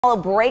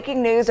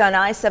Breaking news on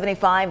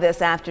I-75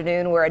 this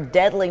afternoon, where a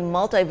deadly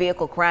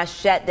multi-vehicle crash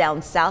shut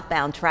down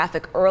southbound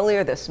traffic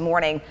earlier this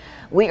morning.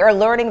 We are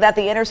learning that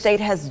the interstate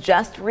has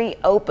just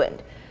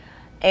reopened.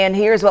 And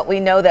here's what we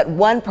know: that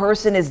one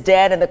person is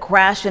dead, and the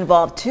crash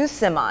involved two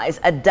semis,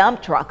 a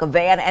dump truck, a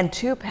van, and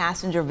two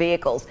passenger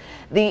vehicles.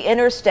 The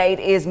interstate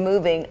is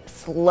moving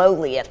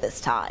slowly at this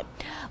time.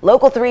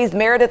 Local 3's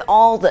Meredith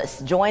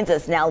Aldis joins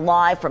us now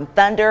live from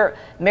Thunder.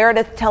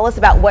 Meredith, tell us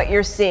about what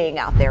you're seeing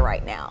out there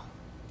right now.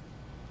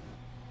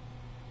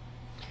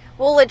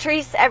 Well,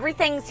 Latrice,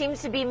 everything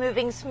seems to be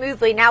moving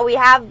smoothly. Now we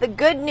have the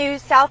good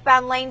news: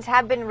 southbound lanes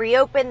have been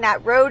reopened.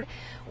 That road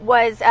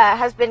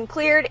has been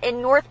cleared,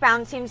 and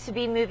northbound seems to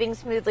be moving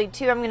smoothly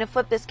too. I'm going to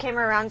flip this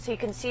camera around so you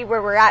can see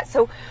where we're at.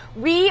 So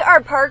we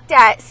are parked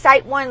at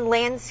Site 1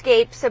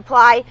 Landscape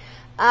Supply,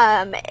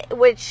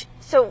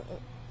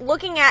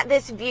 looking at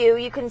this view,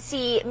 you can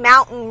see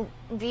Mountain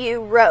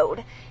View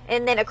Road,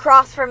 and then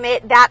across from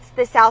it, that's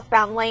the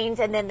southbound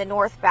lanes and then the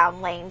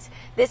northbound lanes.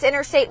 This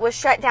interstate was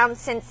shut down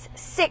since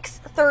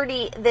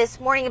 6:30 this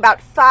morning, about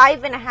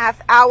 5.5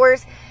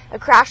 hours. A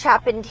crash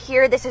happened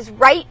here. This is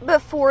right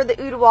before the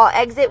Ooltewah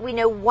exit. We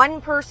know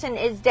one person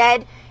is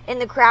dead, and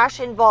the crash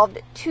involved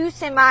two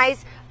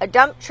semis, a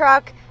dump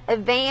truck, a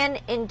van,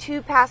 and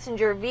two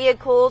passenger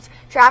vehicles.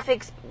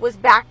 Traffic was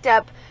backed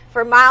up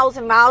for miles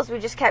and miles. We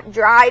just kept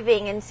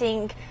driving and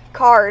seeing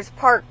cars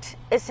parked,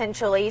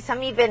 essentially.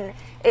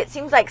 It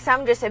seems like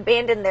some just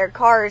abandoned their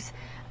cars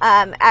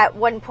at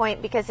one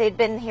point because they'd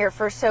been here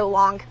for so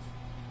long.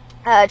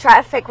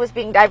 Traffic was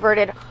being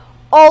diverted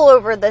all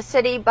over the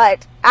city,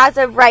 but as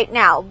of right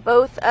now,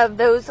 both of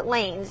those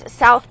lanes,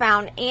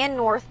 southbound and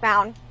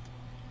northbound,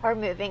 are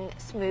moving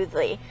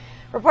smoothly.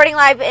 Reporting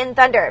live in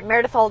Thunder,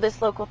 Meredith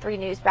Aldis, Local 3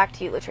 News. Back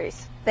to you,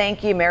 Latrice.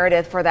 Thank you,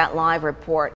 Meredith, for that live report.